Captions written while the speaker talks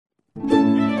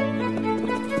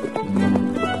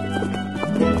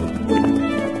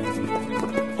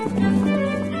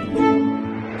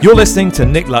You're listening to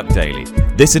Nick Luck Daily.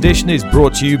 This edition is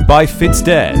brought to you by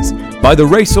FitzDares, by the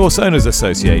Racehorse Owners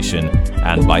Association,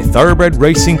 and by Thoroughbred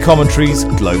Racing Commentary's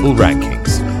Global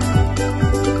Rankings.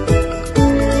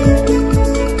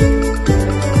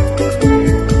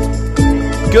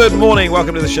 Good morning,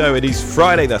 welcome to the show. It is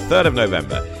Friday the 3rd of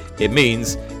November. It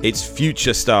means it's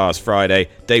Future Stars Friday,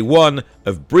 day one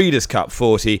of Breeders' Cup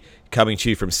 40, coming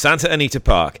to you from Santa Anita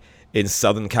Park in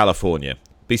Southern California.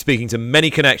 Be speaking to many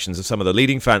connections of some of the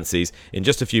leading fancies in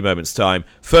just a few moments' time.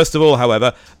 First of all,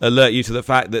 however, alert you to the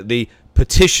fact that the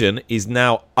petition is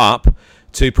now up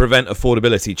to prevent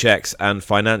affordability checks and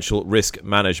financial risk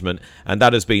management, and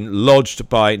that has been lodged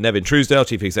by Nevin Truesdale,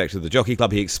 Chief Executive of the Jockey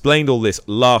Club. He explained all this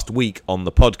last week on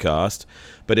the podcast,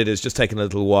 but it has just taken a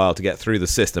little while to get through the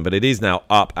system. But it is now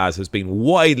up, as has been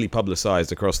widely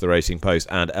publicised across the Racing Post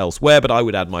and elsewhere. But I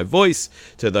would add my voice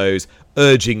to those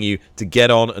urging you to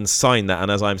get on and sign that. And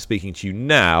as I'm speaking to you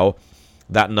now,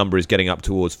 that number is getting up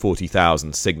towards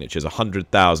 40,000 signatures.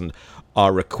 100,000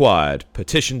 are required.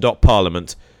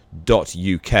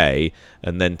 petition.parliament.uk,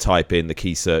 and then type in the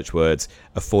key search words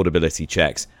affordability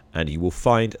checks and you will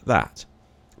find that.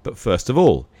 But first of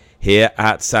all, here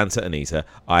at Santa Anita,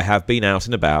 I have been out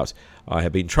and about. I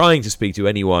have been trying to speak to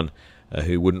anyone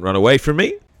who wouldn't run away from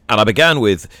me, and I began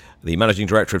with the Managing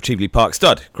Director of Cheveley Park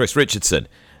Stud, Chris Richardson,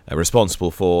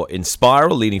 responsible for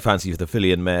Inspiral, leading fancy for the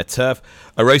filly and mare turf,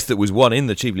 a race that was won in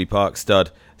the Cheveley Park Stud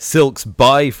Silks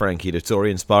by Frankie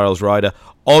Dettori, Inspiral's rider,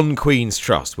 on Queen's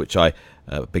Trust, which I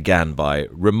began by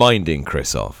reminding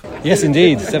Chris of. Yes,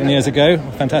 indeed. 7 years ago.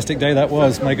 Fantastic day that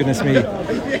was. My goodness me.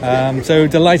 So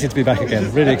delighted to be back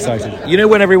again. Really excited. You know,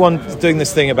 when everyone's doing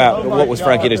this thing about what was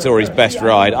Frankie Dettori's best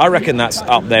ride, I reckon that's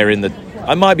up there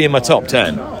I might be in my top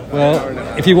 10.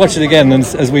 Well, if you watch it again, and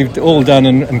as we've all done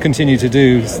and continue to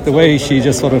do, the way she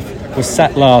just sort of was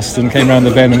sat last and came round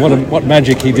the bend, and what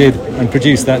magic he did and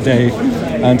produced that day.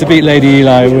 And to beat Lady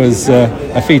Eli was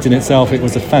a feat in itself. It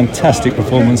was a fantastic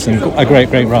performance and a great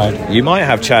ride. You might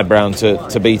have Chad Brown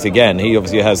to beat again. He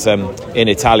obviously has, in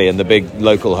Italian, the big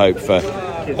local hope for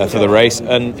the race.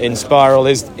 And Inspiral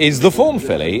is the form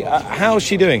filly. How's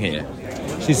she doing here?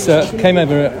 She's came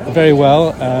over very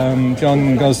well.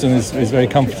 John Gosden is very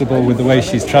comfortable with the way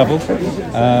she's travelled,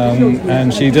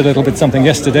 and she did a little bit something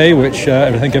yesterday, which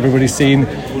I think everybody's seen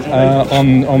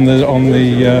on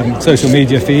the social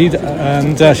media feed,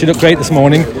 and she looked great this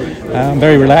morning,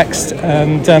 very relaxed,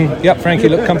 and Frankie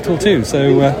looked comfortable too.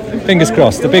 So fingers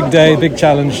crossed. The big day, big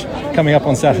challenge coming up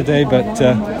on Saturday, but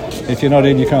if you're not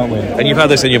in, you can't win. And you've had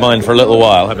this in your mind for a little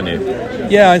while, haven't you?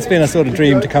 Yeah, it's been a sort of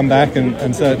dream to come back,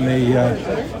 and certainly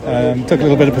took a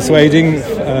little bit of persuading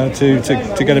to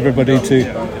get everybody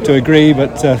to agree,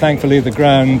 but thankfully the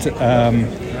ground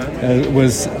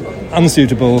was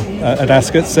unsuitable at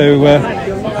Ascot, so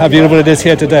how beautiful it is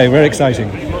here today. Very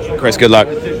exciting. Chris, good luck.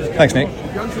 Thanks, Nick.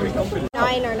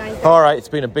 9 or 9. All right, it's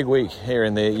been a big week here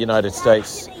in the United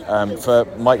States for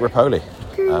Mike Repole,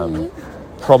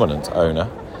 prominent owner,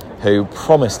 who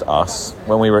promised us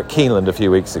when we were at Keeneland a few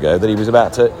weeks ago that he was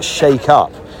about to shake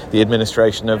up the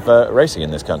administration of racing in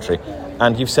this country,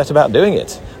 and you've set about doing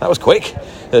it. That was quick.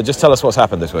 Just tell us what's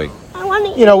happened this week.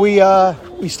 You know, we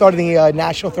started the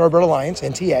National Thoroughbred Alliance,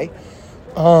 NTA,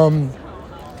 the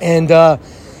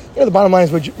bottom line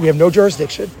is we have no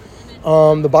jurisdiction.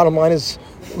 The bottom line is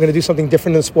we're going to do something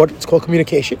different in the sport. It's called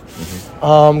communication. Mm-hmm.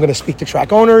 I'm going to speak to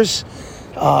track owners,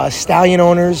 stallion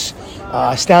owners,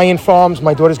 stallion farms.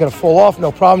 My daughter's going to fall off.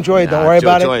 No problem, Joy. Don't worry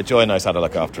about it. Joy knows how to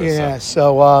look after us. Yeah.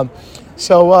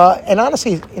 So and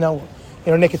honestly, you know,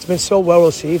 Nick, it's been so well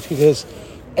received because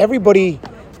everybody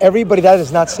that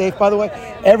is not safe, by the way.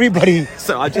 Everybody.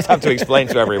 So I just have to explain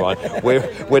to everyone,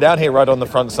 we're down here right on the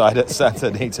front side at Santa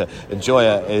Anita, and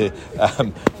Joya,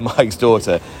 Mike's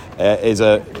daughter, is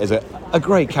a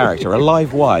great character, a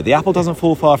live wire. The apple doesn't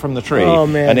fall far from the tree. Oh,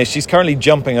 man. And she's currently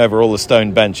jumping over all the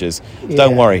stone benches. Yeah.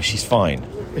 Don't worry, she's fine.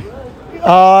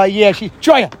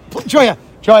 Joya.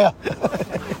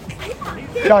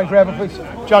 John, grab her, please.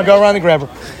 John, go around and grab her.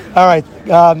 All right.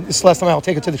 This is the last time I'll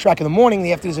take her to the track in the morning.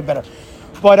 The afternoons are better.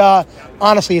 But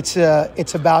honestly,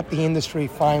 it's about the industry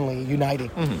finally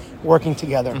uniting, working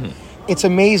together. Mm-hmm. It's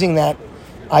amazing that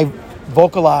I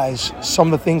vocalize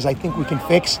some of the things I think we can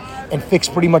fix and fix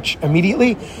pretty much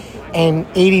immediately, and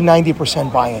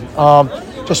 80-90% buy-in.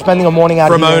 Just spending a morning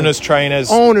out from here. Owners, trainers,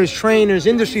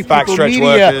 industry people, backstretch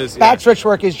media, workers, backstretch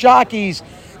workers, jockeys.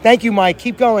 Thank you, Mike.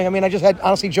 Keep going. I mean, I just had,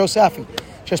 honestly, Joe Safi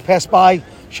just passed by,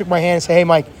 shook my hand and said, hey,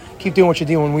 Mike, keep doing what you're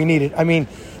doing. We need it. I mean,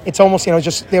 it's almost,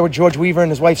 just there with George Weaver and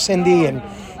his wife, Cindy. And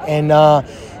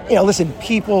listen,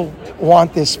 people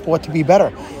want this sport to be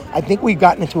better. I think we've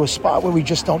gotten into a spot where we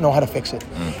just don't know how to fix it.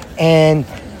 And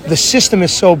the system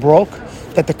is so broke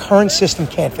that the current system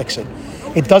can't fix it.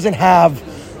 It doesn't have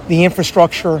the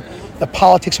infrastructure, the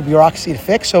politics or bureaucracy to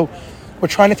fix. So we're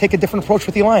trying to take a different approach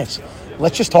with the Alliance.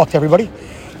 Let's just talk to everybody.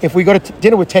 If we go to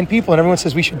dinner with 10 people and everyone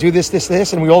says we should do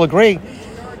this, and we all agree,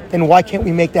 then why can't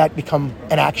we make that become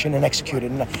an action and execute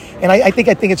it? And I think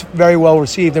it's very well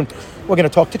received. And we're going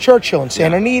to talk to Churchill and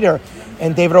Santa Anita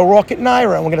and David O'Rourke at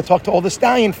Naira, and we're going to talk to all the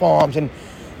stallion farms, and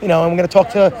and we're going to talk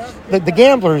to the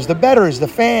gamblers, the bettors, the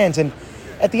fans. And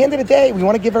at the end of the day, we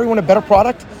want to give everyone a better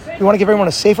product. We want to give everyone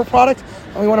a safer product,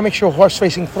 and we want to make sure horse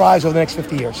racing thrives over the next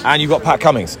 50 years. And you've got Pat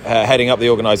Cummings heading up the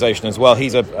organisation as well.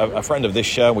 He's a friend of this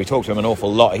show. We talk to him an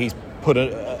awful lot. He's put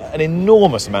an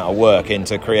enormous amount of work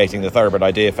into creating the Thoroughbred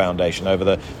Idea Foundation over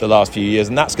the last few years,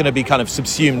 and that's going to be kind of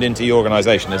subsumed into your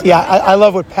organisation, isn't it? Yeah, I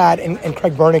love what Pat and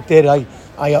Craig Bernick did.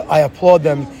 I applaud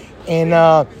them. And,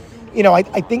 I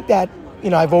think that,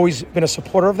 I've always been a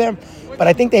supporter of them, but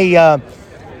I think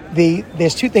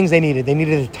there's two things they needed. They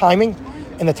needed the timing,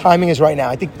 and the timing is right now.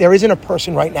 I think there isn't a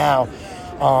person right now.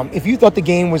 If you thought the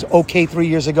game was okay 3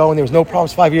 years ago and there was no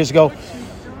problems 5 years ago,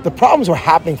 the problems were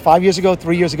happening 5 years ago,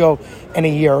 3 years ago, and a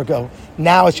year ago.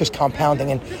 Now it's just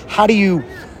compounding. And how do you,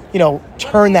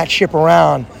 turn that ship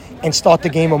around and start the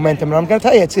game momentum? And I'm going to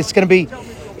tell you, it's going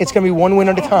to be one win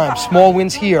at a time, small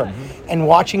wins here, and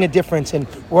watching a difference, and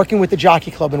working with the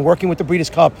Jockey Club and working with the Breeders'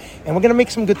 Cup, and we're going to make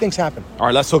some good things happen. All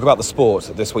right, let's talk about the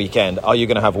sport this weekend. Are you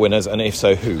going to have winners, and if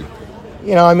so, who?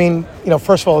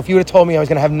 First of all, if you would have told me I was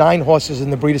going to have 9 horses in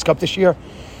the Breeders' Cup this year,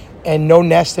 and no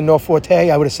Nest and no Forte,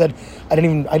 I would have said I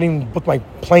didn't even book my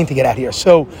plane to get out here.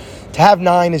 So to have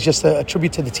 9 is just a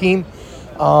tribute to the team.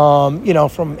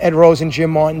 From Ed Rose and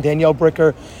Jim Martin, Danielle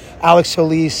Bricker, Alex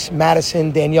Solis,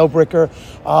 Madison, Danielle Bricker,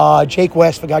 Jake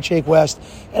West, forgot Jake West,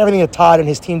 and everything that Todd and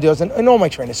his team does, and all my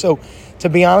trainers. So to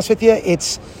be honest with you,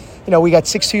 it's, we got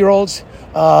 6 2-year-olds,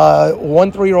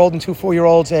 1 3-year-old and 2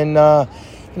 4-year-olds, and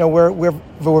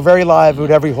we're very live with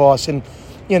every horse. And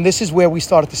this is where we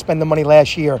started to spend the money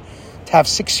last year. To have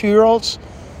 6 2-year-olds,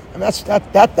 I mean,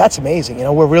 that's amazing.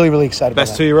 We're really, really excited about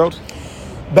that. Best 2-year-old?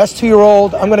 Best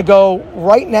 2-year-old, I'm going to go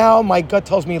right now. My gut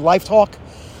tells me Life Talk.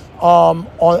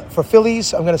 For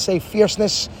fillies, I'm going to say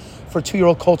Fierceness for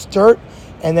 2-year-old Colts Dirt.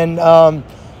 And then,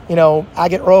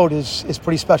 Agate Road is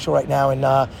pretty special right now. And,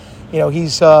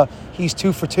 he's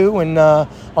 2 for 2 and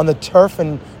on the turf,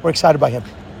 and we're excited by him.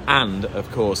 And,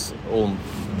 of course, all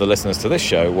the listeners to this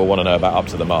show will want to know about Up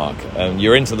to the Mark.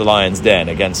 You're into the Lion's Den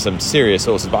against some serious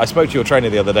horses. But I spoke to your trainer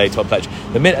the other day, Todd Pletch.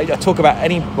 The minute I talk about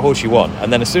any horse you want,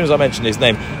 and then as soon as I mention his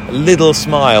name, a little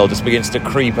smile just begins to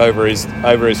creep over his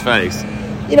face.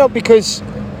 Because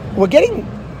we're getting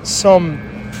some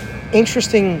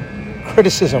interesting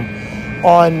criticism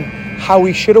on how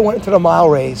we should have went into the mile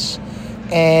race,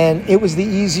 and it was the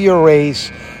easier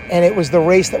race, and it was the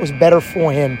race that was better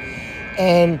for him.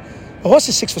 And the horse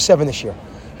is 6 for 7 this year.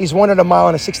 He's won at a mile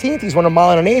and a 16th, he's won a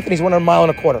mile and an 8th, and he's won a mile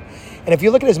and a quarter. And if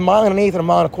you look at his mile and an 8th and a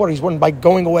mile and a quarter, he's won by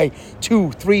going away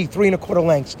 2, 3, 3 and a quarter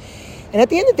lengths. And at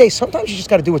the end of the day, sometimes you just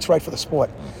got to do what's right for the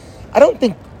sport. I don't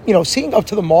think, seeing Up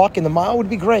to the Mark in the mile would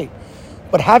be great.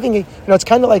 But having, it's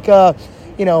kind of like,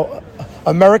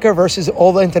 America versus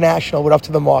all the international with Up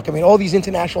to the Mark. I mean, all these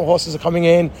international horses are coming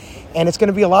in, and it's going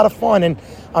to be a lot of fun. And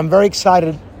I'm very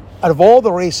excited. Out of all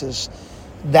the races,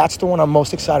 that's the one I'm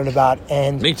most excited about.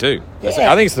 And me too.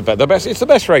 Yeah, I think it's the best. It's the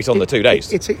best race on the 2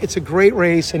 days. It's a great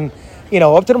race, and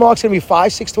Up to the Mark's going to be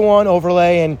 5-6 to 1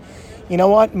 overlay. And you know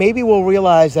what? Maybe we'll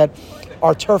realize that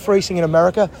our turf racing in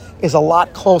America is a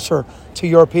lot closer to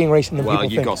European racing than people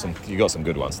think. You got some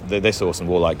good ones. This horse and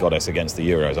Warlike Goddess against the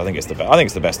Euros. I think it's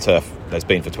the best turf there's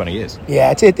been for 20 years.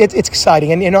 Yeah, it's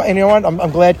exciting, and you know what?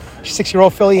 I'm glad.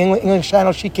 6-year-old filly, English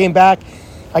Channel. She came back.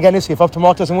 I got to see if Up to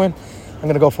Mark doesn't win, I'm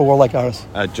going to go for Warlike Goddess.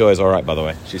 Joya's all right, by the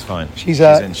way. She's fine. She's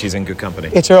in good company.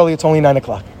 It's early. It's only 9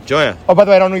 o'clock. Joya. Oh, by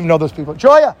the way, I don't even know those people.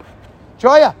 Joya.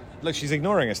 Look, she's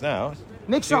ignoring us now.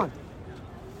 Nick's on.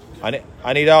 I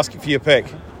need to ask you for your pick.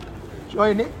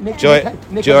 Joya, Nick, Joya,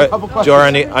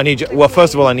 I need you. Well,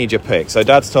 first of all, I need your pick. So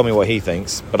Dad's told me what he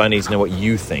thinks, but I need to know what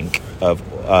you think of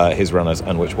his runners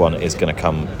and which one is going to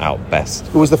come out best.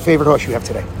 Who was the favorite horse you have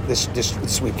today,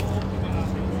 this week?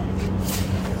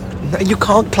 No, you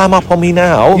can't clam up on me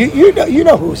now. You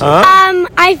know who's.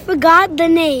 I forgot the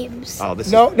names. Oh,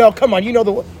 no, come on. You know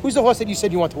who's the horse that you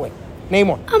said you want to win? Name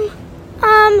one.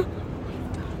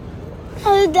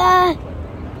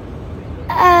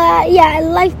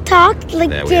 Life Talk, like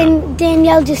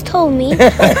Danielle just told me.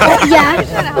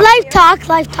 Life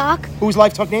Talk. Who's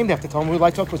Life Talk named after? Tell me who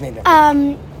Life Talk was named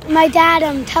after. My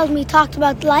dad tells me talked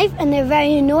about life, and they're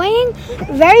very annoying,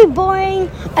 very boring.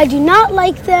 I do not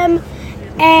like them,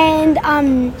 and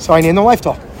So I named them Life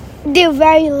Talk. They're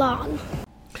very long.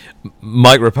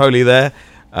 Mike Repole there,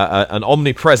 an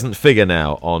omnipresent figure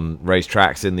now on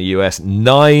racetracks in the US.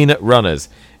 9 runners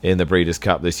in the Breeders'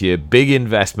 Cup this year. Big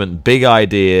investment, big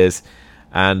ideas,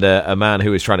 and a man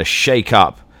who is trying to shake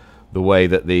up the way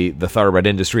that the thoroughbred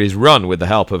industry is run with the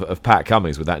help of Pat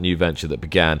Cummings with that new venture that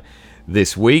began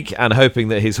this week, and hoping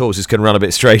that his horses can run a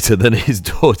bit straighter than his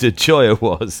daughter Joya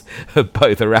was,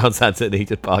 both around Santa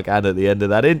Anita Park and at the end of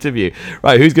that interview.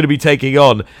 Right, who's going to be taking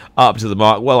on up to the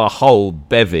mark? Well, a whole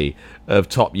bevy of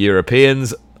top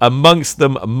Europeans, amongst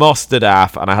them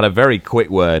Mostadaf, and I had a very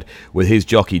quick word with his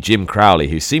jockey Jim Crowley,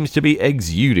 who seems to be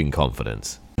exuding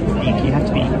confidence. You have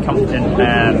to be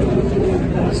confident.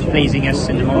 He's pleasing us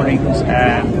in the mornings.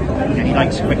 He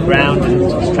likes quick ground and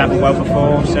he's travelled well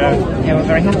before, so yeah, we're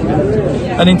very happy with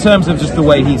him. And in terms of just the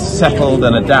way he's settled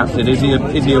and adapted, is he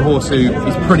a horse who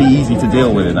is pretty easy to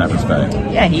deal with in that respect?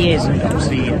 Yeah, he is. And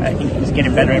obviously, I think he's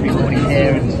getting better every morning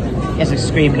here, and he has a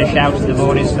scream and a shout in the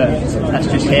mornings that's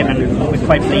just him, and we're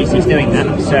quite pleased he's doing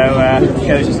that. So it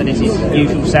shows us that it's his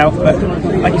usual self. But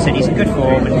like you said, he's in good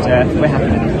form, and we're happy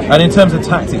with him. And in terms of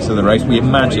tactics of the race, we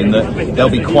imagine that there'll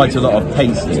be quite a lot of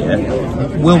pace here.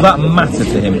 Will that matter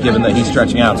to him, given that he's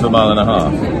stretching out to 1.5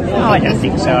 miles? No, I don't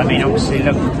think so. I mean, obviously,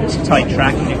 look, it's a tight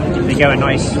track, and if they go a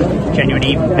nice, genuine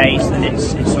even pace, then it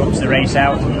sorts the race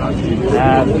out.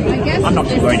 I'm not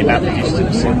too worried about the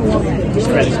distance. It's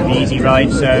a relatively easy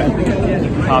ride, so you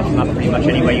can park him up pretty much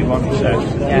any way you want. So,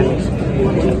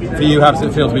 yeah. For you, how does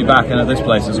it feel to be back in at this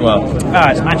place as well? Oh,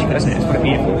 it's magical, isn't it? It's what a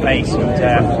beautiful place, and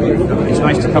it's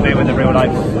nice to come here with a real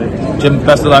life. Jim,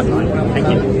 best of luck. Thank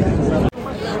you.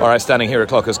 All right, standing here at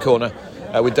Clocker's Corner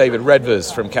with David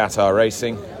Redvers from Qatar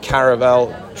Racing.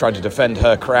 Caravel trying to defend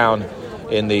her crown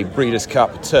in the Breeders'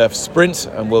 Cup Turf Sprint,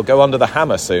 and we'll go under the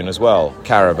hammer soon as well,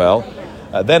 Caravel.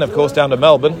 Then, of course, down to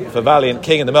Melbourne for Valiant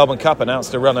King in the Melbourne Cup,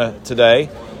 announced a runner today.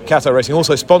 Qatar Racing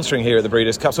also sponsoring here at the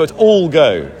Breeders' Cup, so it's all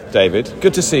go, David.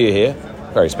 Good to see you here.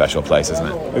 Very special place, isn't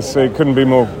it? It couldn't be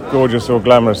more gorgeous or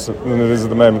glamorous than it is at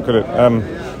the moment, could it?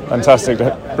 Fantastic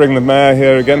to bring the mare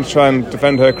here again to try and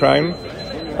defend her crown.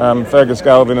 Fergus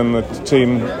Galvin and the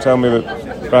team tell me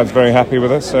that Brad's very happy with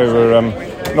her, so we're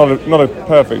not a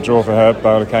perfect draw for her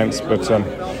by all accounts, but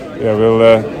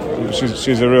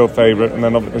she's a real favourite. And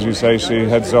then, as you say, she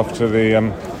heads off to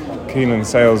the Keenan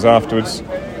sales afterwards,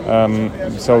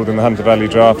 sold in the Hunter Valley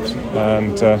draft,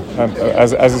 and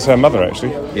as is her mother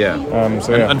actually. Yeah.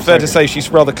 And fair to say she's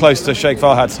rather close to Sheikh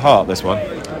Farhad's heart, this one.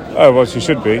 Oh well, she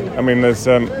should be. I mean, there's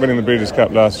winning the Breeders'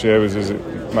 Cup last year was as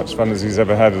much fun as he's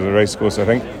ever had at a racecourse, I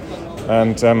think.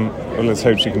 And well, let's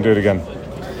hope she can do it again.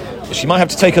 She might have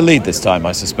to take a lead this time,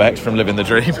 I suspect, from Living the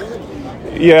Dream.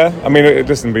 Yeah, I mean, it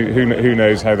doesn't be who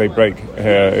knows how they break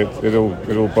here. It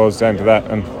all boils down to that,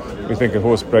 and we think a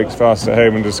horse breaks fast at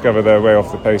home and discover their way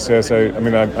off the pace here. So, I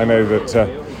mean, I know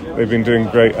that they've been doing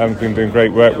great and been doing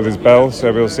great work with his bell.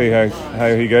 So we'll see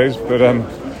how he goes. But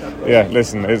yeah,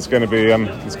 listen, it's going to be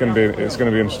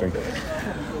interesting.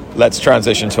 Let's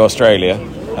transition to Australia.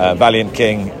 Valiant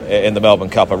King in the Melbourne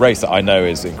Cup, a race that I know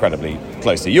is incredibly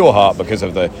close to your heart because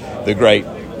of the great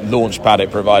launch pad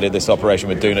it provided this operation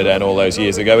with Dunedin all those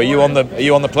years ago. Are you on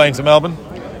the plane to Melbourne?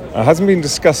 It hasn't been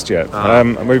discussed yet.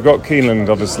 We've got Keeneland,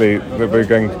 obviously, that we're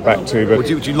going back to. But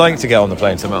would you like to get on the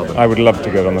plane to Melbourne? I would love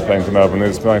to get on the plane to Melbourne.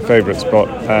 It's my favourite spot,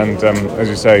 and as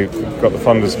you say, got the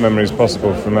fondest memories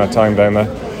possible from our time down there.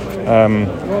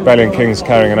 Valiant King's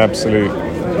carrying an absolute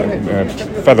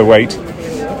featherweight.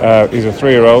 He's a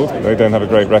 3-year-old. They don't have a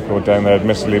great record down there,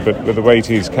 admittedly, but with the weight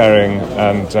he's carrying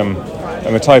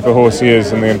and the type of horse he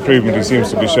is and the improvement he seems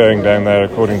to be showing down there,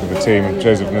 according to the team,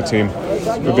 Joseph and the team,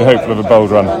 we'd be hopeful of a bold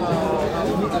run.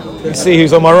 You see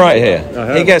who's on my right here?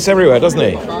 He gets everywhere, doesn't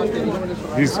he?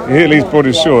 He at least brought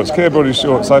his shorts. Keir brought his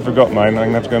shorts. I forgot mine.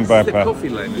 I'm going to have to go and buy a pair.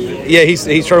 Yeah,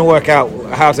 he's trying to work out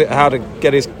how to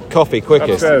get his coffee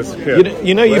quickest. Upstairs,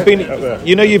 you know you've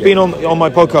been on my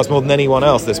podcast more than anyone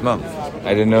else this month.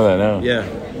 I didn't know that. No. Yeah,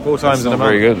 4 times in a month.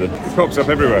 Very good. He pops up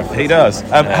everywhere. He does.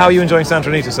 How are you enjoying Santa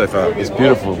Anita so far? It's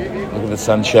beautiful. Look at the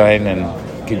sunshine, and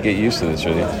could get used to this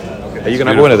really. Are you going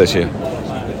to have a winner this year?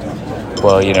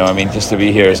 Well, just to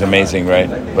be here is amazing, right?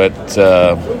 But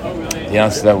the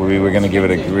answer to that would be we're going to give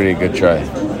it a really good try.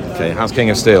 Okay, how's King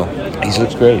of Steel? He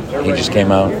looks great. He just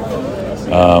came out.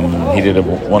 He did a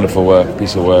wonderful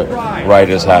piece of work.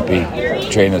 Rider's happy,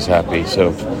 trainer's happy.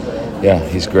 So, yeah,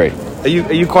 he's great. Are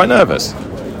you quite nervous?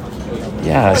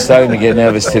 Yeah, I'm starting to get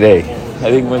nervous today.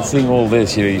 I think when seeing all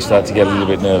this, you start to get a little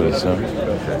bit nervous.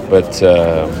 But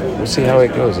we'll see how it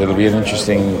goes. It'll be an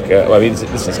interesting...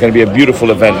 it's going to be a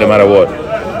beautiful event no matter what.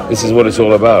 This is what it's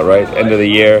all about, right? End of the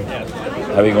year,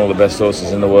 having all the best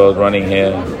horses in the world running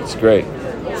here. It's great.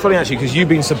 fully actually, because you've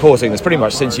been supporting this pretty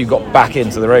much since you got back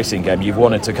into the racing game. You've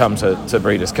wanted to come to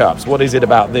Breeders' Cups. What is it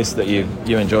about this that you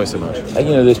enjoy so much?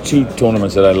 There's two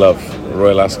tournaments that I love,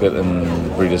 Royal Ascot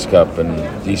and Breeders' Cup,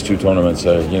 and these two tournaments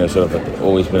are, sort of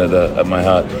always been at my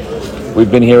heart. We've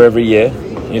been here every year,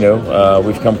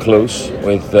 we've come close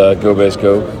with Go Bears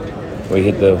Go. We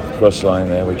hit the cross line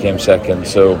there, we came second,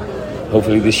 so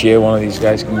hopefully this year one of these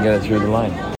guys can get it through the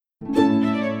line.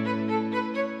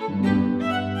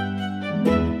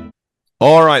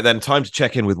 All right, then, time to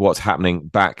check in with what's happening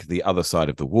back the other side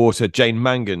of the water. Jane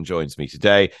Mangan joins me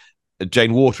today.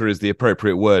 Jane, water is the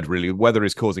appropriate word, really. Weather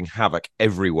is causing havoc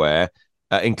everywhere,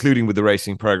 including with the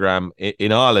racing programme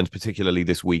in Ireland, particularly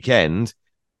this weekend.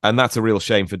 And that's a real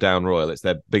shame for Down Royal. It's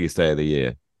their biggest day of the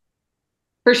year.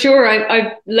 For sure.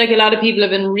 I like a lot of people have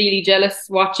been really jealous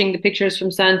watching the pictures from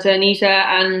Santa Anita,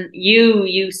 and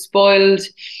you spoiled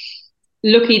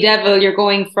lucky devil. You're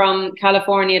going from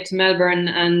California to Melbourne,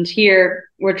 and here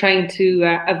we're trying to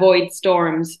avoid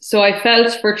storms. So I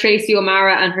felt for Tracy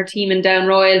O'Mara and her team in Down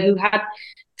Royal, who had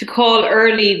to call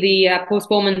early the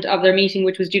postponement of their meeting,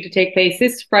 which was due to take place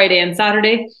this Friday and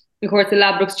Saturday. Of course, the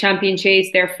Ladbrokes Champion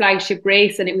Chase, their flagship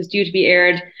race, and it was due to be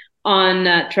aired on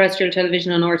terrestrial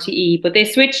television on RTE. But they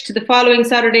switched to the following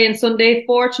Saturday and Sunday.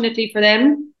 Fortunately for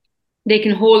them, they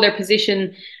can hold their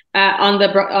position on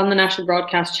the national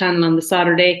broadcast channel on the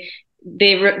Saturday.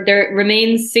 There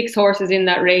remains 6 horses in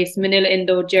that race: Manila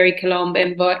Indo, Jerry Colomb,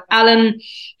 Envoy, Alan,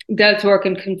 Deltwork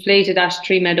and Conflated Ash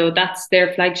Tree Meadow. That's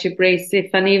their flagship race.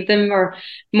 If any of them or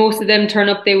most of them turn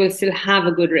up, they will still have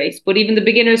a good race. But even the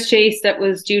beginner's chase that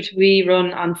was due to be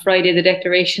run on Friday, the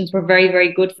declarations were very,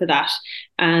 very good for that.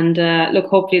 And look,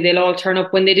 hopefully they'll all turn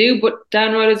up when they do. But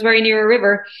Down Royal is very near a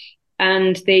river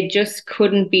and they just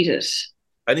couldn't beat it.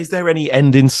 And is there any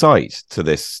end in sight to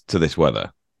this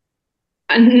weather?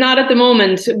 And not at the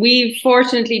moment. We've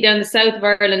fortunately down the south of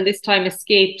Ireland this time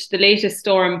escaped the latest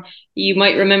storm. You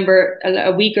might remember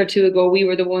a week or two ago, we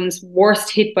were the ones worst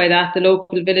hit by that, the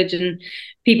local village and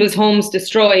people's homes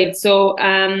destroyed. So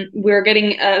we're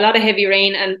getting a lot of heavy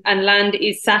rain and land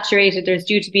is saturated. There's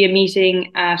due to be a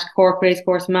meeting at Cork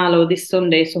Racecourse Mallow this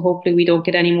Sunday. So hopefully we don't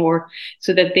get any more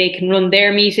so that they can run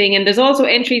their meeting. And there's also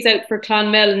entries out for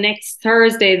Clonmel next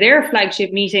Thursday, their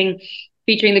flagship meeting,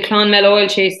 featuring the Clonmel Oil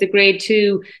Chase, the Grade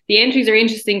 2. The entries are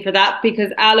interesting for that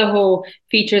because Allaho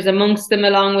features amongst them,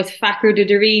 along with Fakir de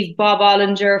Deriz, Bob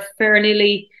Ollinger,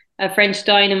 Fairnilly, French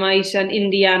Dynamite and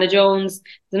Indiana Jones.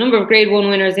 There's a number of Grade 1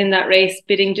 winners in that race,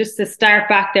 bidding just to start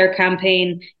back their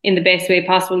campaign in the best way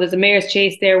possible. There's a Mayor's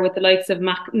Chase there with the likes of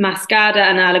Mascada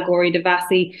and Allegory de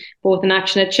Vassi, both in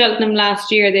action at Cheltenham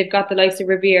last year. They've got the likes of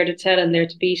Riviere de Tellin there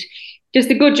to beat. Just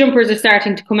the good jumpers are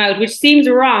starting to come out, which seems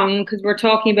wrong because we're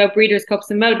talking about Breeders' Cups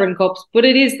and Melbourne Cups, but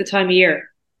it is the time of year.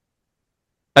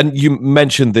 And you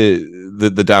mentioned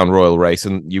the Down Royal race,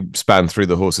 and you span through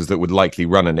the horses that would likely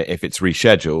run in it if it's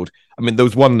rescheduled. I mean, there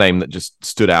was one name that just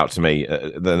stood out to me,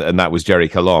 and that was Jerry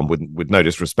Colomb, with no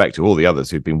disrespect to all the others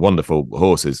who've been wonderful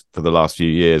horses for the last few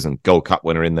years, and Gold Cup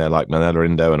winner in there like Manila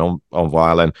Indo and Envoy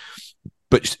Allen.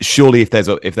 But surely if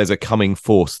there's a coming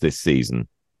force this season,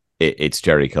 it's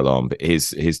Jerry Colomb.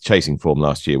 His chasing form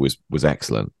last year was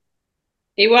excellent.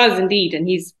 It was indeed, and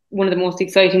he's one of the most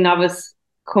exciting novice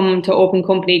come to open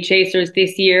company chasers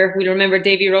this year. We'll remember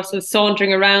Davy Russell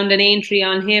sauntering around an entry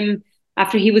on him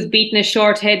after he was beaten a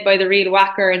short head by the Real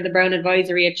Whacker in the Brown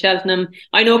Advisory at Cheltenham.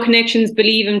 I know Connections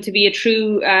believe him to be a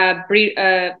true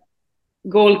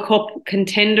Gold Cup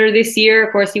contender this year.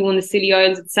 Of course, he won the Scilly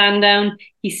Isles at Sandown.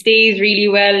 He stays really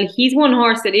well. He's one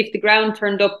horse that if the ground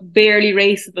turned up barely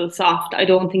raceable soft, I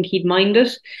don't think he'd mind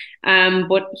it.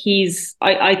 But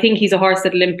I think he's a horse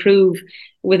that'll improve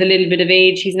with a little bit of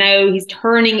age. He's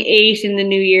turning 8 in the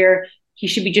new year. He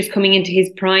should be just coming into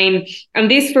his prime. And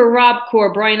this for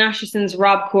Robcour, Brian Asherson's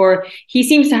Robcour. He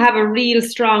seems to have a real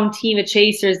strong team of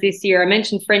chasers this year. I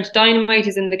mentioned French Dynamite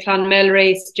is in the Clonmel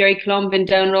race, Jerry Colomb in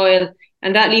Down Royal.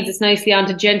 And that leads us nicely on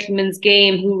to Gentleman's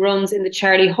Game, who runs in the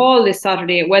Charlie Hall this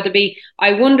Saturday at Wetherby.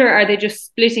 I wonder, are they just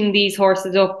splitting these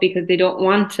horses up because they don't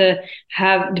want to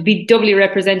be doubly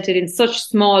represented in such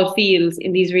small fields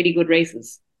in these really good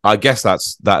races? I guess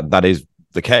that is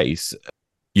the case.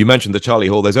 You mentioned the Charlie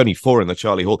Hall. There's only 4 in the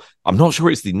Charlie Hall. I'm not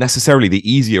sure it's necessarily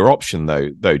the easier option,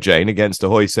 though, Jane, against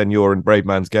Ahoy Senor and Brave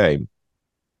Man's Game.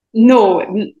 No,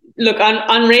 look,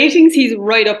 on ratings, he's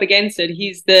right up against it.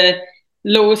 He's the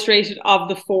lowest rated of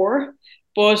the 4.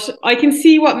 But I can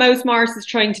see what Mouse Morris is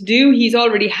trying to do. He's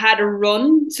already had a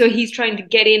run, so he's trying to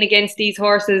get in against these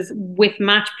horses with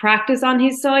match practice on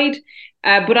his side.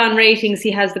 But on ratings,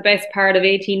 he has the best part of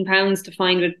 £18 to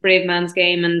find with Brave Man's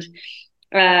Game. And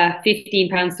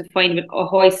 £15 to find with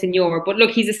Ahoy Senior. But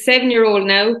look, he's a 7-year-old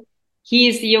now. He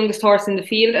is the youngest horse in the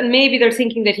field, and maybe they're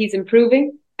thinking that he's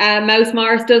improving. Mouse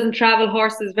Morris doesn't travel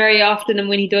horses very often, and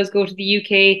when he does go to the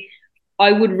UK,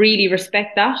 I would really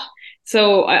respect that.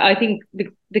 So I think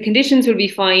the conditions will be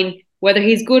fine. Whether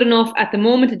he's good enough at the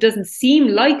moment, it doesn't seem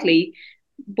likely,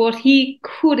 but he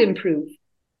could improve.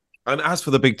 And as for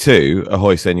the big two,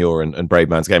 Ahoy Senior and Brave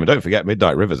Man's Game, and don't forget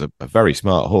Midnight River's a very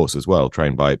smart horse as well,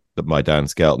 trained by Dan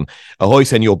Skelton. Ahoy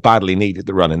Senior badly needed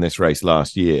the run in this race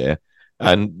last year,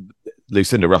 and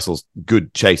Lucinda Russell's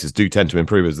good chasers do tend to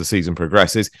improve as the season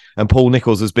progresses. And Paul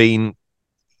Nicholls has been,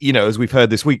 as we've heard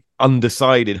this week,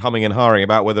 undecided, humming and hawing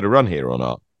about whether to run here or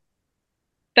not.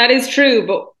 That is true,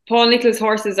 but Paul Nicholls'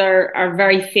 horses are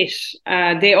very fit.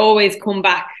 They always come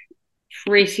back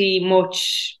pretty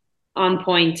much on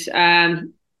point.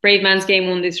 Brave Man's Game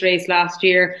won this race last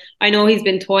year. I know he's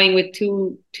been toying with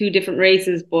two different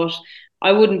races, but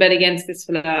I wouldn't bet against this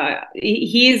fella.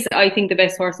 He is, I think, the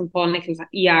best horse in Paul Nicholls'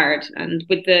 yard. And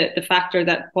with the factor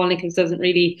that Paul Nicholls doesn't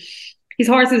really... His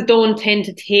horses don't tend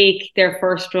to take their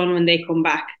first run when they come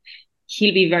back.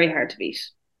 He'll be very hard to beat.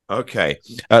 Okay.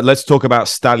 Let's talk about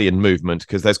stallion movement,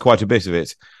 because there's quite a bit of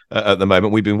it at the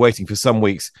moment. We've been waiting for some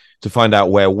weeks to find out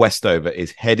where Westover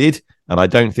is headed, and I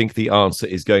don't think the answer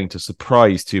is going to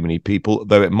surprise too many people,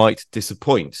 though it might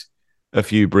disappoint a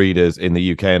few breeders in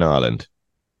the UK and Ireland.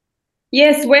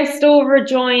 Yes, Westover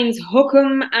joins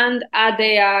Hookham and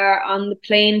Adayar on the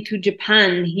plane to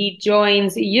Japan. He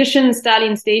joins Yushin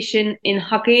Stallion Station in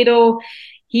Hokkaido.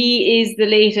 He is the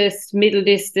latest middle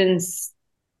distance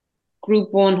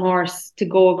Group 1 horse to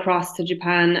go across to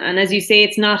Japan. And as you say,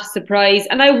 it's not a surprise.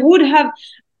 And I would have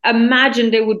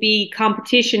imagined there would be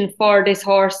competition for this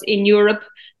horse in Europe,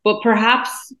 but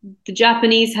perhaps the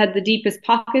Japanese had the deepest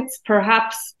pockets.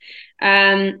 Perhaps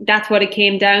that's what it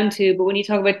came down to. But when you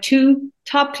talk about two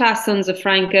top-class sons of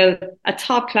Frankel, a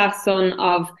top-class son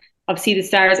of See the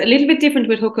Stars, a little bit different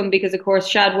with Hookham because, of course,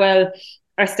 Shadwell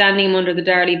are standing him under the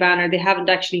Darley banner. They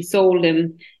haven't actually sold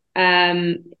him.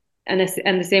 And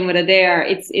the same with Adair.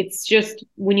 It's just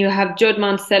when you have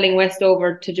Juddmonte selling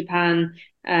Westover to Japan,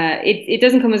 it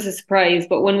doesn't come as a surprise.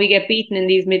 But when we get beaten in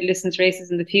these mid-distance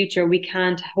races in the future, we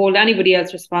can't hold anybody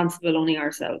else responsible, only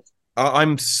ourselves.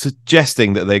 I'm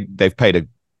suggesting that they've paid a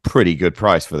pretty good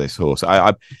price for this horse.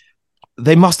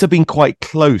 They must have been quite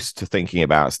close to thinking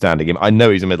about standing him. I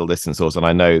know he's a middle distance horse, and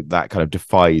I know that kind of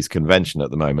defies convention at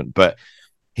the moment, but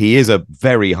he is a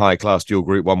very high-class dual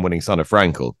Group 1 winning son of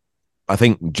Frankel. I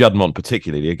think Juddmonte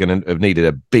particularly are going to have needed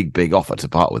a big offer to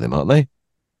part with him, aren't they?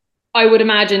 I would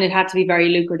imagine it had to be very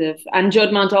lucrative. And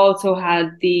Juddmonte also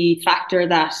had the factor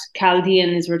that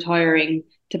Chaldean is retiring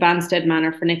to Banstead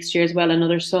Manor for next year as well,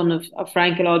 another son of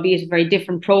Frankel, albeit a very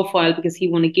different profile because he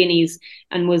won a Guineas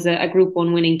and was a Group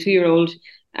 1 winning 2-year-old.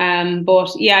 But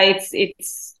yeah,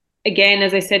 it's again,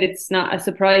 as I said, it's not a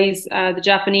surprise. The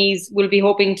Japanese will be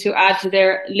hoping to add to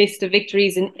their list of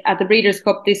victories at the Breeders'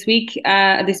 Cup this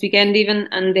weekend even,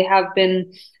 and they have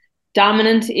been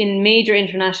dominant in major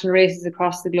international races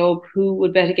across the globe. Who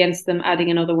would bet against them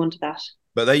adding another one to that?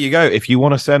 But there you go. If you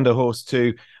want to send a horse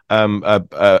to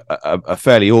a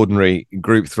fairly ordinary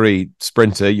Group 3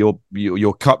 sprinter,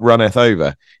 your cup runneth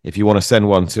over. If you want to send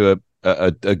one to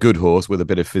a good horse with a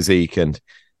bit of physique and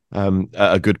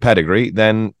a good pedigree,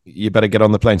 then you better get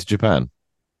on the plane to Japan.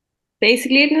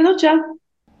 Basically, in a nutshell.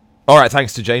 All right,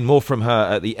 thanks to Jane. More from her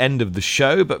at the end of the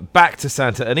show, but back to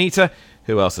Santa Anita.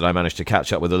 Who else did I manage to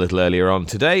catch up with a little earlier on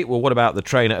today? Well, what about the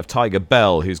trainer of Tiger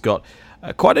Bell, who's got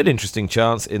quite an interesting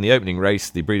chance in the opening race,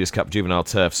 the Breeders' Cup Juvenile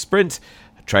Turf Sprint.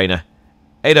 Trainer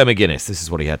Ada McGuinness, this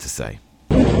is what he had to say.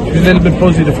 She was a little bit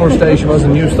fuzzy the first day. She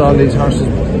wasn't used to all these horses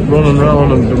running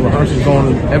around and the horses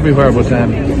going everywhere, but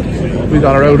we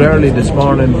got her out early this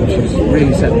morning. She's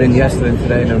really settled in yesterday and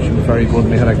today. Now she was very good.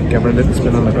 We had to give her a little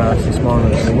spin on the grass this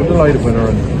morning, so we're delighted with her.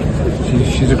 And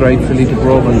she's a great filly to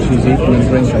grow, and she's eating and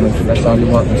drinking, and that's all you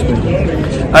want in sprinting.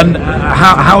 And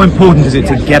how important is it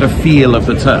to get a feel of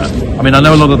the turf? I mean, I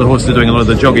know a lot of the horses are doing a lot of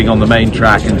the jogging on the main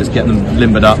track and just getting them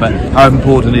limbered up, but how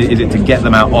important is it to get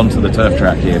them out onto the turf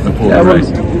track here before the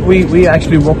race? We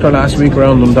actually walked her last week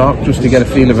around Dundalk just to get a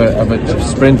feel of a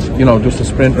sprint, just a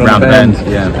sprint around the bend.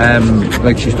 Yeah.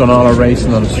 Like she's done all her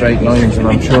racing on straight lines, and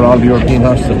I'm sure all the European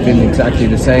horses have been exactly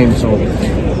the same. So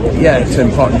yeah, it's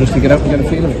important just to get out and get a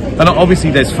feel of it. And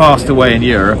obviously there's fast away in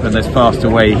Europe and there's fast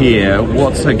away here.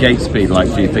 What's her gate speed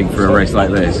like, do you think, for a race like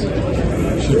this?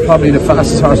 She's probably the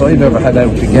fastest horse I've ever had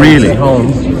out the gates really? At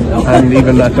home, and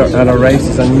even at our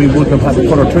races, and we wouldn't have had to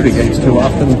put her through the gates too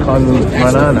often. Conn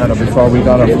Manan had her before we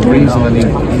got her for reason, and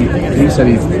he said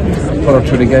put her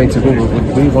through the gates.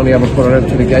 We've only ever put her out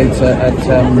through the gates at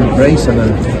racing,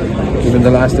 and even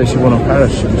the last day she won in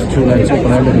Paris, she was 2 lengths up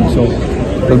and everything. So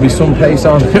there'll be some pace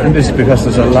on in this because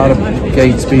there's a lot of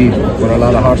gate speed with a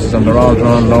lot of horses, and they're all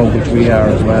drawn low, which we are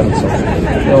as well.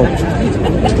 So,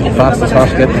 fastest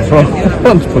horse get the front,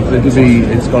 but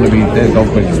it's going to be they'll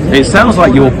go quick. It sounds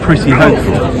like you're pretty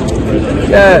hopeful.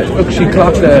 Yeah, look, she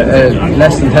clocked a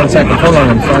less than 10-second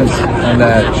furlong in France,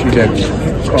 and she did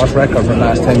cross record for the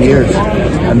last 10 years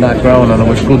on that ground, and it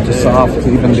was good to soft.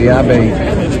 Even the Abbey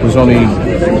was only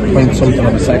point something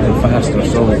of a second faster,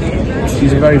 so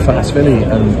she's a very fast filly,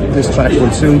 and this track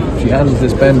will suit. She handles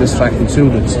this bend, this track will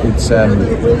suit. It's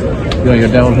your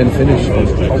downhill finish, so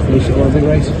hopefully she'll win a big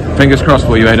race. Fingers crossed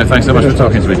for you, Ada. Thanks so much for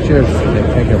talking to me. Cheers.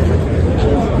 Thank you.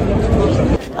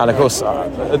 And of course,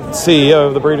 CEO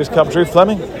of the Breeders' Cup, Drew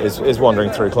Fleming, is wandering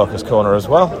through Clocker's Corner as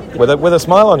well, with a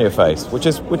smile on your face, which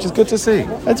is good to see.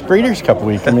 It's Breeders' Cup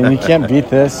week. I mean, you can't beat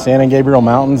this. San Gabriel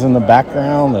Mountains in the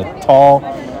background, the tall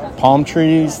palm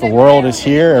trees. The world is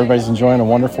here. Everybody's enjoying a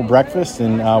wonderful breakfast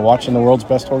and watching the world's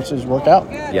best horses work out.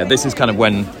 Yeah, this is kind of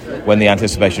when the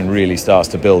anticipation really starts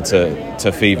to build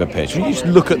to fever pitch. You just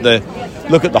look at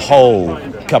the whole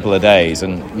couple of days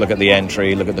and look at the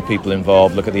entry, look at the people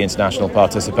involved, look at the international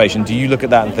participation. Do you look at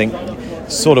that and think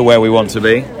sort of where we want to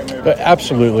be? But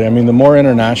absolutely. I mean, the more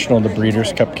international the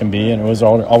Breeders' Cup can be, and it was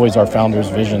always our founder's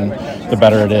vision, the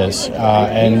better it is.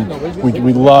 And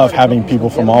we love having people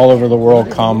from all over the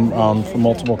world come from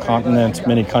multiple continents,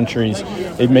 many countries.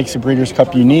 It makes the Breeders'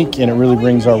 Cup unique, and it really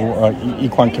brings our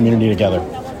equine community together.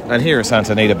 And here at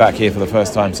Santa Anita, back here for the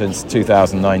first time since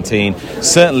 2019,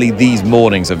 certainly these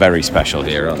mornings are very special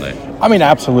here, aren't they? I mean,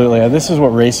 absolutely. This is what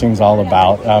racing's all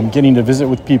about. Getting to visit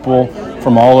with people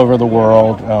from all over the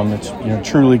world. It's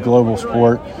truly global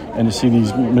sport, and to see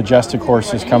these majestic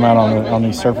horses come out on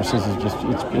these surfaces is just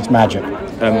it's magic.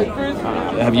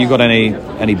 Have you got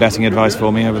any betting advice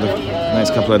for me over the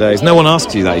next couple of days? No one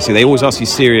asks you that. You see, they always ask you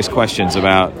serious questions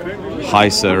about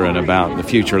Heiser and about the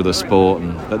future of the sport,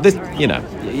 but this,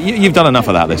 you've done enough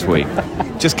of that this week.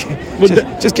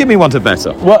 Just give me one to bet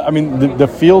on. Well, I mean, the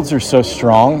fields are so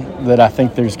strong that I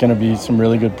think there's going to be some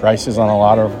really good prices on a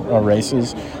lot of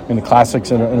races. I mean, the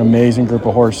Classic's an amazing group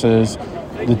of horses.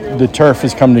 The turf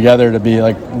has come together to be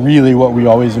like really what we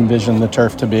always envisioned the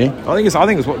turf to be. I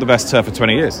think it's what the best turf for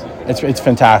 20 years. It's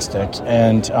fantastic,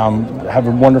 and have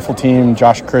a wonderful team.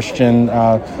 Josh Christian.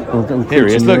 Here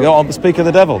he is. Look, on the speak of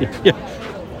the devil. Yeah.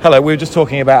 Hello. We were just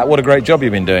talking about what a great job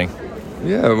you've been doing.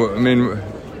 Yeah, I mean,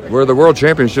 we're the World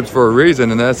Championships for a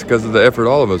reason, and that's because of the effort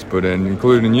all of us put in,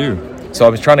 including you. So I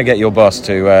was trying to get your boss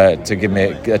to give me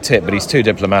a tip, but he's too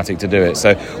diplomatic to do it.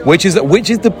 So which is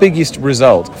the biggest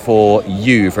result for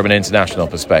you from an international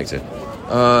perspective?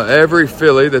 Every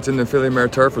filly that's in the filly mare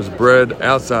turf was bred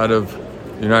outside of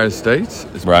the United States.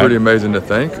 It's pretty amazing to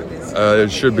think.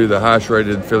 It should be the highest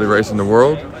rated filly race in the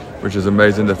world, which is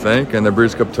amazing to think. And the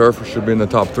Breeders' Cup turf should be in the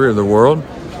top 3 of the world.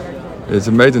 It's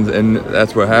amazing, and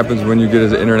that's what happens when you get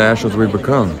as international as we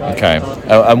become. Okay.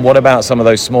 And what about some of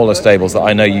those smaller stables that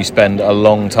I know you spend a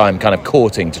long time kind of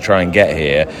courting to try and get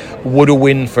here? Would a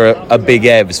win for a Big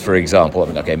Evs, for example, I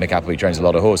mean, okay, Mick Appleby trains a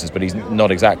lot of horses, but he's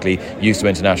not exactly used to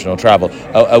international travel.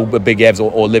 A Big Evs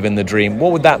or Live in the Dream,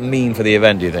 what would that mean for the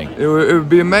event, do you think? It would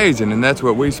be amazing, and that's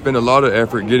what we spend a lot of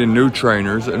effort getting new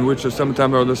trainers, and which are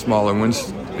sometimes are the smaller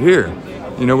ones here.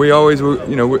 We always,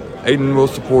 Aiden will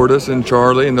support us, and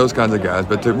Charlie and those kinds of guys,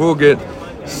 but we'll get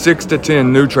 6 to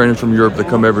 10 new trainers from Europe that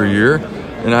come every year.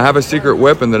 And I have a secret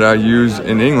weapon that I use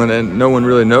in England and no one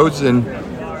really knows, and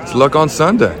it's luck on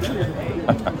Sunday.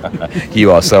 You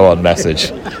are so on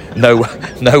message. No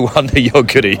wonder you're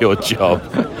good at your job.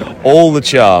 All the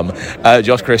charm.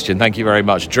 Josh Christian, thank you very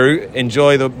much. Drew,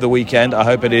 enjoy the weekend. I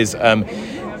hope it is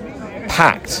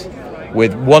packed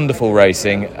with wonderful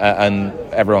racing and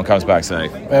everyone comes back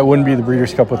safe. It wouldn't be the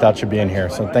Breeders' Cup without you being here,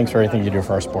 so thanks for everything you do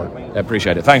for our sport. I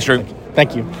appreciate it. Thanks, Drew.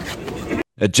 Thank you.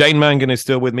 Jane Mangan is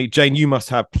still with me. Jane, you must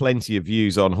have plenty of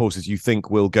views on horses you think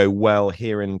will go well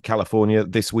here in California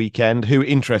this weekend. Who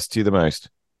interests you the most?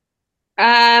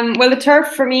 Well, the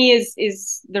turf for me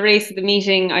is the race of the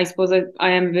meeting. I suppose I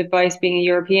am a bit biased being a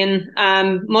European.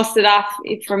 Mustadaf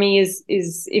for me is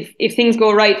if things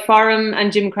go right for him,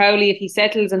 and Jim Crowley, if he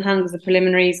settles and handles the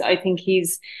preliminaries, I think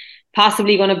he's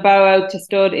possibly going to bow out to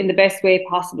stud in the best way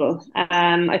possible.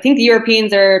 I think the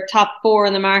Europeans are top 4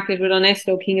 in the market with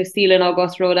Onesto, King of Steel and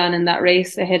August Rodan in that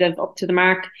race ahead of Up to the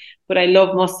Mark. But I love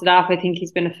Mustadaf. I think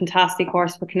he's been a fantastic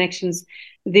horse for connections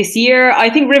this year. I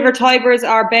think River Tiber is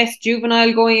our best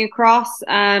juvenile going across.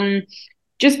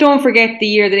 just don't forget the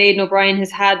year that Aidan O'Brien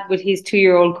has had with his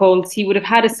 2-year-old colts. He would have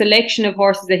had a selection of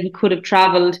horses that he could have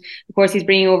travelled. Of course, he's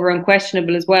bringing over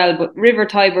Unquestionable as well. But River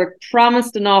Tiber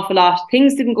promised an awful lot.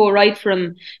 Things didn't go right for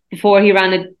him before he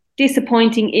ran a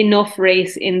disappointing enough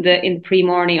race in the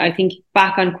pre-morning. I think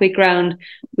back on quick ground,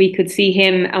 we could see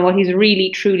him and what he's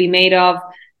really, truly made of.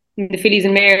 The fillies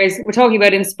and mares, we're talking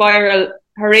about in Spiral.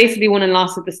 Her race will be won and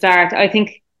lost at the start. I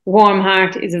think Warm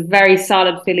Heart is a very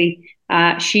solid filly.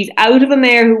 She's out of a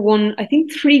mare who won, I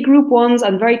think, 3 Group 1s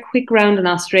on very quick ground in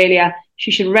Australia.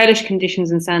 She should relish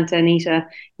conditions in Santa Anita.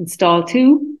 In stall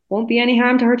 2, won't be any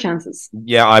harm to her chances.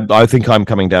 Yeah, I think I'm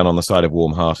coming down on the side of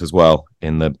Warm Heart as well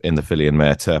in the filly and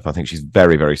mare turf. I think she's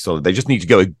very, very solid. They just need to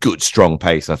go a good, strong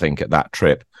pace, I think, at that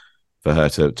trip for her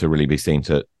to really be seen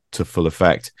to full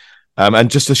effect. And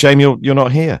just a shame you're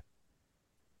not here.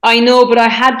 I know, but I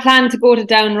had planned to go to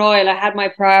Down Royal. I had my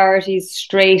priorities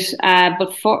straight.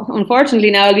 But unfortunately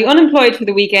now I'll be unemployed for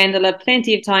the weekend. I'll have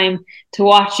plenty of time to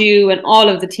watch you and all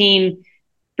of the team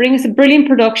bring us a brilliant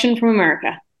production from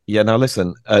America. Yeah, now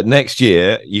listen, next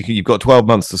year, you've got 12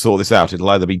 months to sort this out. It'll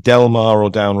either be Del Mar or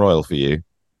Down Royal for you.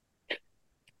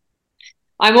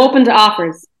 I'm open to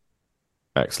offers.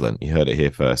 Excellent. You heard it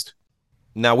here first.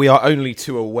 Now, we are only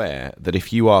too aware that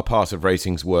if you are part of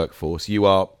racing's workforce, you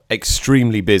are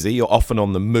extremely busy. You're often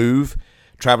on the move,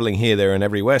 travelling here, there and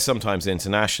everywhere, sometimes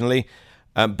internationally.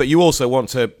 But you also want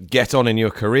to get on in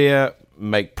your career,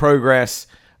 make progress,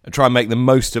 and try and make the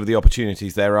most of the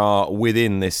opportunities there are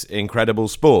within this incredible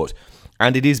sport.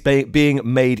 And it is being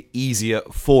made easier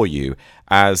for you,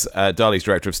 as Darley's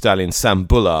Director of Stallions, Sam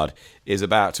Bullard, is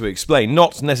about to explain.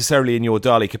 Not necessarily in your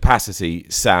Darley capacity,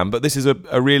 Sam, but this is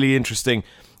a really interesting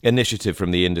initiative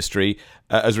from the industry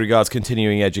as regards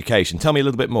continuing education. Tell me a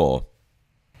little bit more.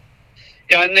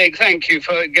 Yeah, Nick, thank you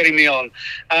for getting me on.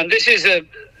 This is a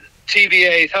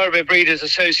TBA, Thoroughbred Breeders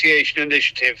Association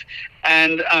initiative,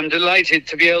 and I'm delighted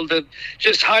to be able to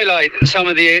just highlight some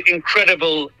of the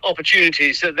incredible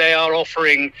opportunities that they are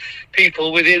offering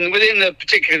people within the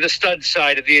particularly the stud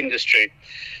side of the industry.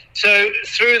 So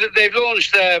through that, they've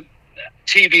launched their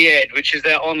TB Ed, which is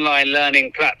their online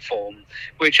learning platform,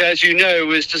 which, as you know,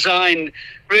 was designed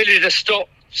really to stop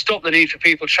the need for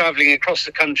people travelling across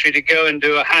the country to go and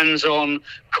do a hands-on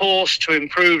course to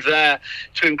improve their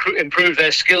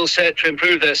skill set, to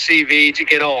improve their CV, to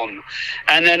get on.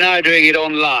 And they're now doing it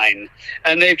online.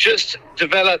 And they've just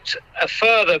developed a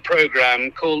further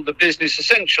program called the Business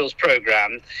Essentials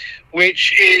program,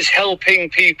 which is helping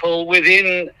people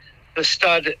within the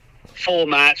stud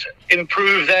format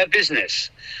improve their business.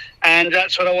 And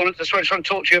that's what I just want to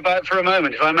talk to you about for a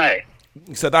moment, if I may.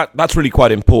 So that's really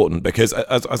quite important because,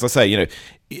 as I say,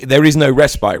 there is no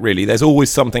respite really. There's always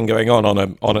something going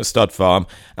on a stud farm,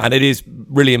 and it is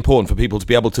really important for people to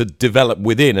be able to develop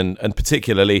within and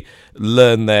particularly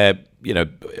learn their,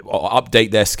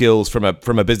 update their skills from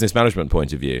a business management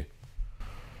point of view.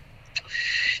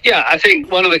 Yeah, I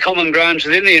think one of the common grounds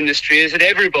within the industry is that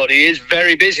everybody is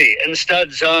very busy, and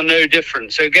studs are no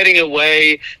different. So getting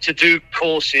away to do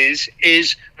courses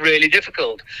is really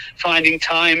difficult. Finding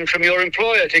time from your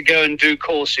employer to go and do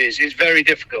courses is very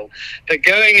difficult. But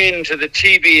going into the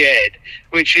TB Ed,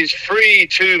 which is free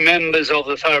to members of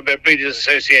the Thoroughbred Breeders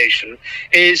Association,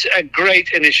 is a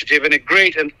great initiative and a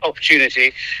great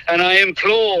opportunity. And I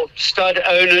implore stud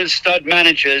owners, stud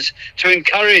managers to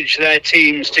encourage their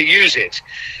teams to use it.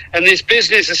 And this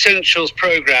Business Essentials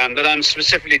program that I'm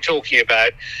specifically talking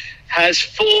about has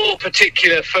 4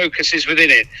 particular focuses within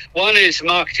it. One is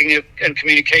marketing and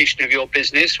communication of your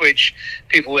business, which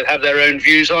people will have their own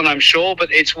views on, I'm sure,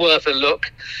 but it's worth a look.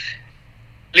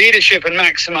 Leadership and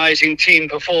maximizing team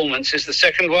performance is the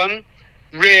second one,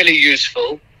 really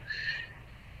useful.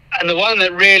 And the one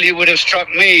that really would have struck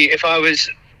me if I was,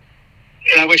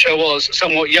 and I wish I was,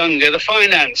 somewhat younger, the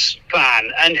finance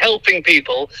plan, and helping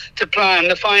people to plan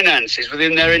the finances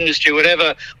within their industry,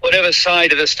 whatever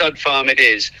side of the stud farm it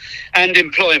is, and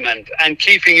employment, and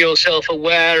keeping yourself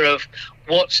aware of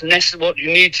what you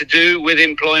need to do with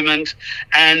employment,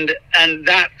 and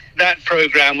that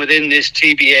program within this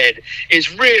TB Ed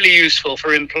is really useful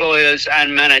for employers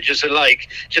and managers alike,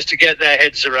 just to get their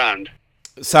heads around.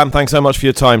 Sam, thanks so much for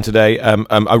your time today.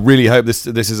 I really hope this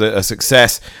is a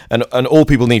success, and all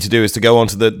people need to do is to go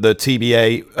onto the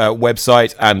TBA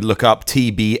website and look up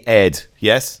TB Ed.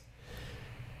 Yes?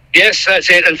 Yes, that's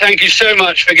it. And thank you so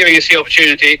much for giving us the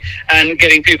opportunity and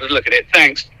getting people to look at it.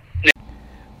 Thanks.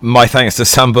 My thanks to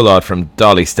Sam Bullard from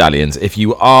Darley Stallions. If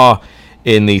you are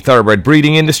in the thoroughbred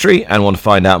breeding industry and want to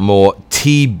find out more,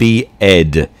 TB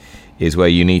Ed is where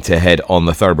you need to head on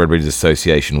the Thoroughbred Breeders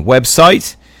Association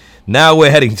website. Now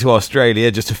we're heading to Australia,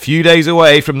 just a few days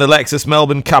away from the Lexus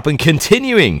Melbourne Cup, and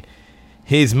continuing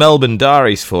his Melbourne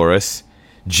diaries for us,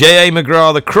 JA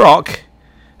McGrath the Croc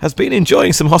has been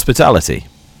enjoying some hospitality.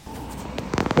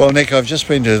 Well, Nick, I've just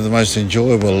been to the most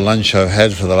enjoyable lunch I've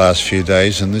had for the last few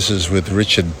days, and this is with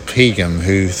Richard Pegum,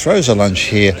 who throws a lunch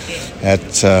here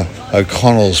at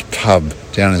O'Connell's pub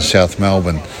down in South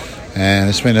Melbourne. And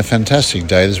it's been a fantastic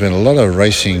day. There's been a lot of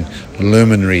racing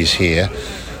luminaries here.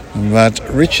 But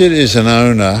Richard is an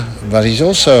owner, but he's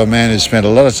also a man who's spent a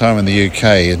lot of time in the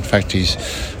UK. In fact, he's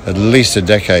at least a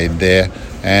decade there,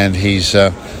 and he's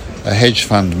a hedge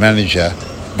fund manager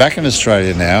back in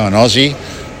Australia now, an Aussie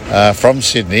from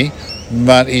Sydney,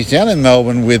 but he's down in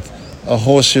Melbourne with a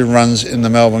horse who runs in the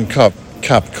Melbourne Cup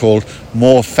called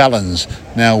More Fallons.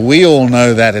 Now, we all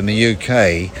know that in the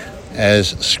UK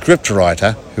as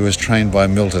scriptwriter, who was trained by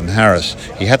Milton Harris.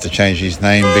 He had to change his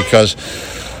name because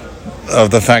of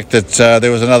the fact that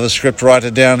there was another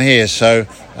scriptwriter down here, so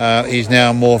he's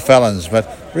now More Fallons.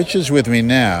 But Richard's with me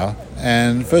now,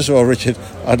 and first of all, Richard,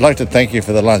 I'd like to thank you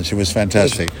for the lunch. It was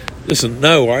fantastic. Listen,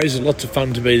 no worries. It's lots of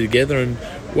fun to be together, and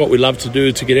what we love to do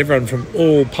is to get everyone from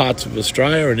all parts of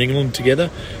Australia and England together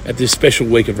at this special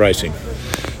week of racing.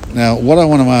 Now, what I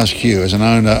want to ask you, as an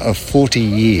owner of 40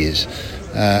 years,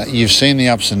 you've seen the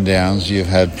ups and downs. You've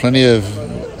had plenty of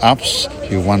ups.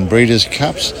 You've won Breeders'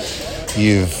 Cups.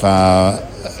 You've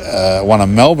won a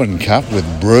Melbourne Cup with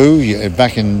Brew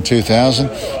back in 2000.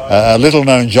 A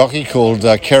little-known jockey called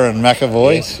Kieran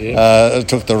McAvoy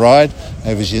took the ride.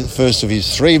 It was the first of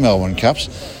his 3 Melbourne Cups.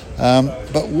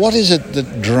 But what is it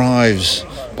that drives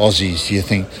Aussies, do you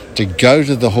think, to go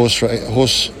to the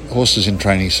horses in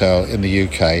training sale in the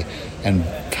UK and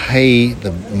pay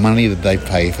the money that they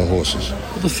pay for horses?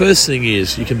 Well, the first thing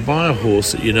is you can buy a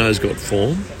horse that you know has got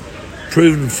form,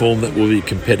 proven form that will be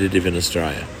competitive in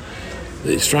Australia.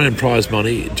 The Australian prize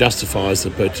money justifies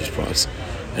the purchase price,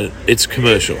 and it's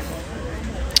commercial.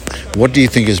 What do you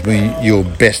think has been your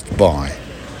best buy?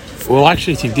 Well, I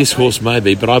actually think this horse may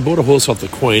be, but I bought a horse off the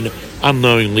Queen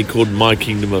unknowingly called My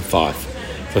Kingdom of Fife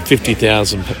for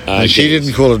 50,000. She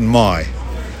didn't call it My.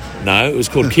 No, it was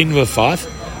called Kingdom of Fife,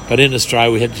 but in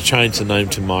Australia we had to change the name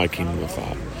to My Kingdom of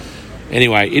Fife.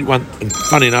 Anyway, it won, and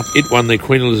funny enough, it won the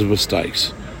Queen Elizabeth Stakes,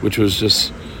 which was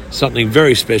just something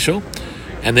very special.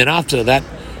 And then after that,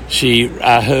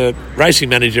 her racing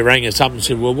manager rang us up and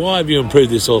said, well, why have you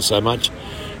improved this horse so much?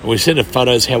 And we sent her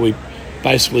photos how we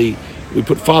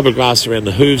put fiberglass around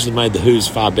the hooves and made the hooves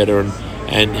far better,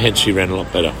 and hence she ran a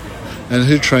lot better. And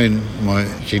who trained My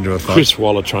Kingdom of Fife? Chris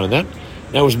Waller trained that.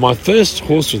 That was my first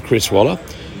horse with Chris Waller.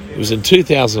 It was in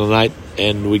 2008,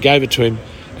 and we gave it to him,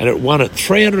 and it won at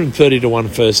 330 to 1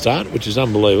 first start, which is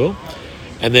unbelievable,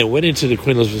 and then went into the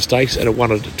Queen Elizabeth Stakes, and it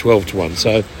won it at 12 to 1.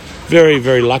 So very,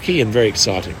 very lucky and very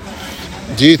exciting.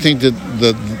 Do you think that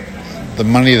the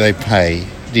money they pay,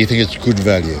 do you think it's good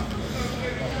value?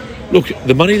 Look,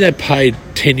 the money they paid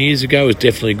 10 years ago is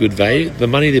definitely good value. The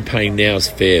money they're paying now is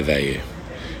fair value.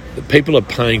 The people are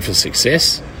paying for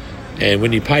success, and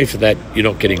when you pay for that, you're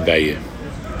not getting value.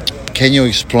 Can you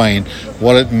explain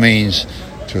what it means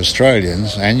to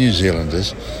Australians and New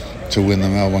Zealanders to win the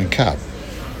Melbourne Cup?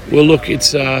 Well, look,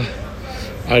 it's,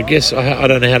 I guess, I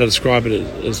don't know how to describe it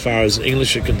as far as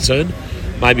English are concerned.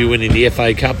 Maybe winning the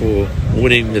FA Cup or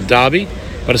winning the Derby,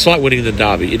 but it's like winning the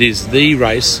Derby. It is the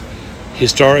race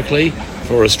historically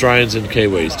for Australians and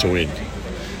Kiwis to win.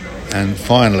 And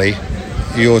finally,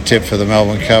 your tip for the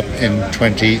Melbourne Cup in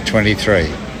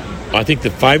 2023? I think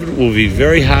the favourite will be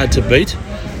very hard to beat.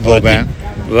 Vauban,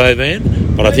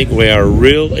 but I think we are a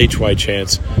real each-way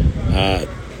chance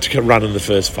to run in the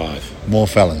first 5. More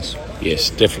Fallons? Yes,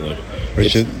 definitely.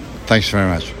 Richard, thanks very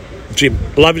much. Jim,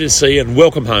 lovely to see you and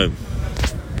welcome home.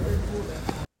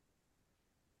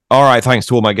 All right, thanks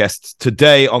to all my guests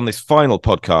today on this final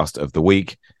podcast of the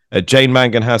week. Jane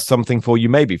Mangan has something for you,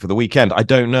 maybe for the weekend. I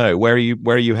don't know. Where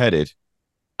are you headed?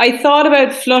 I thought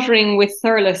about fluttering with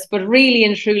Thurles, but really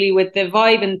and truly with the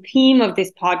vibe and theme of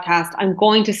this podcast, I'm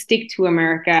going to stick to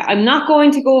America. I'm not going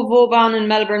to go Vauban in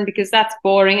Melbourne because that's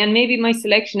boring, and maybe my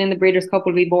selection in the Breeders' Cup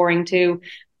will be boring too.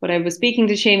 But I was speaking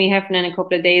to Shamie Heffernan a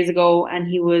couple of days ago, and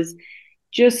he was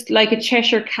just like a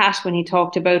Cheshire cat when he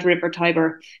talked about River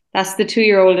Tiber. That's the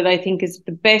 2-year-old that I think is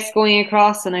the best going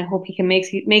across, and I hope he can make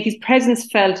his presence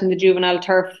felt in the juvenile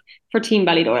turf for Team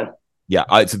Ballydoyle. Yeah,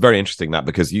 it's very interesting that,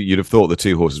 because you'd have thought the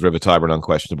 2 horses, River Tiber and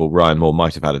Unquestionable, Ryan Moore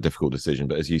might have had a difficult decision.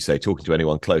 But as you say, talking to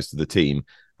anyone close to the team,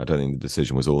 I don't think the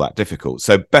decision was all that difficult.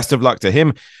 So best of luck to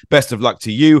him. Best of luck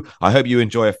to you. I hope you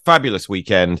enjoy a fabulous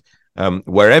weekend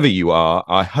wherever you are.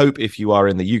 I hope if you are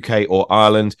in the UK or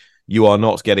Ireland, you are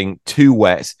not getting too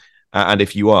wet And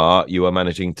if you are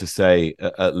managing to stay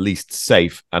at least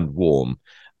safe and warm.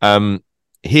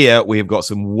 Here we have got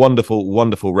some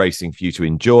wonderful racing for you to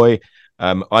enjoy.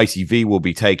 ITV will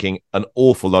be taking an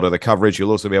awful lot of the coverage.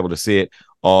 You'll also be able to see it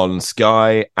on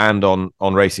Sky and on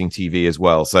Racing TV as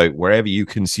well. So wherever you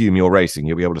consume your racing,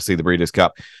 you'll be able to see the Breeders'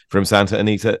 Cup from Santa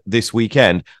Anita this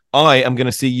weekend. I am going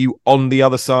to see you on the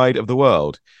other side of the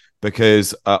world,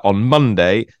 because on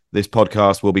Monday, this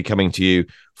podcast will be coming to you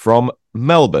from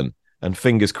Melbourne. And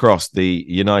fingers crossed, the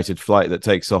United flight that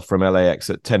takes off from LAX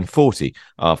at 10:40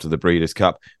 after the Breeders'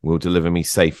 Cup will deliver me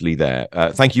safely there.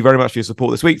 Thank you very much for your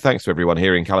support this week. Thanks to everyone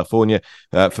here in California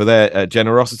for their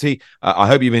generosity. I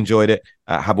hope you've enjoyed it.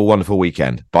 Have a wonderful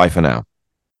weekend. Bye for now.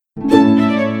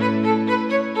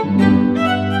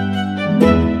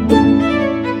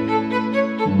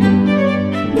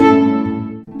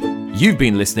 You've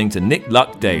been listening to Nick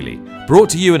Luck Daily,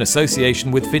 brought to you in association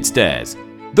with FitzDares,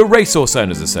 the Racehorse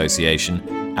Owners Association,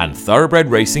 and Thoroughbred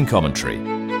Racing Commentary.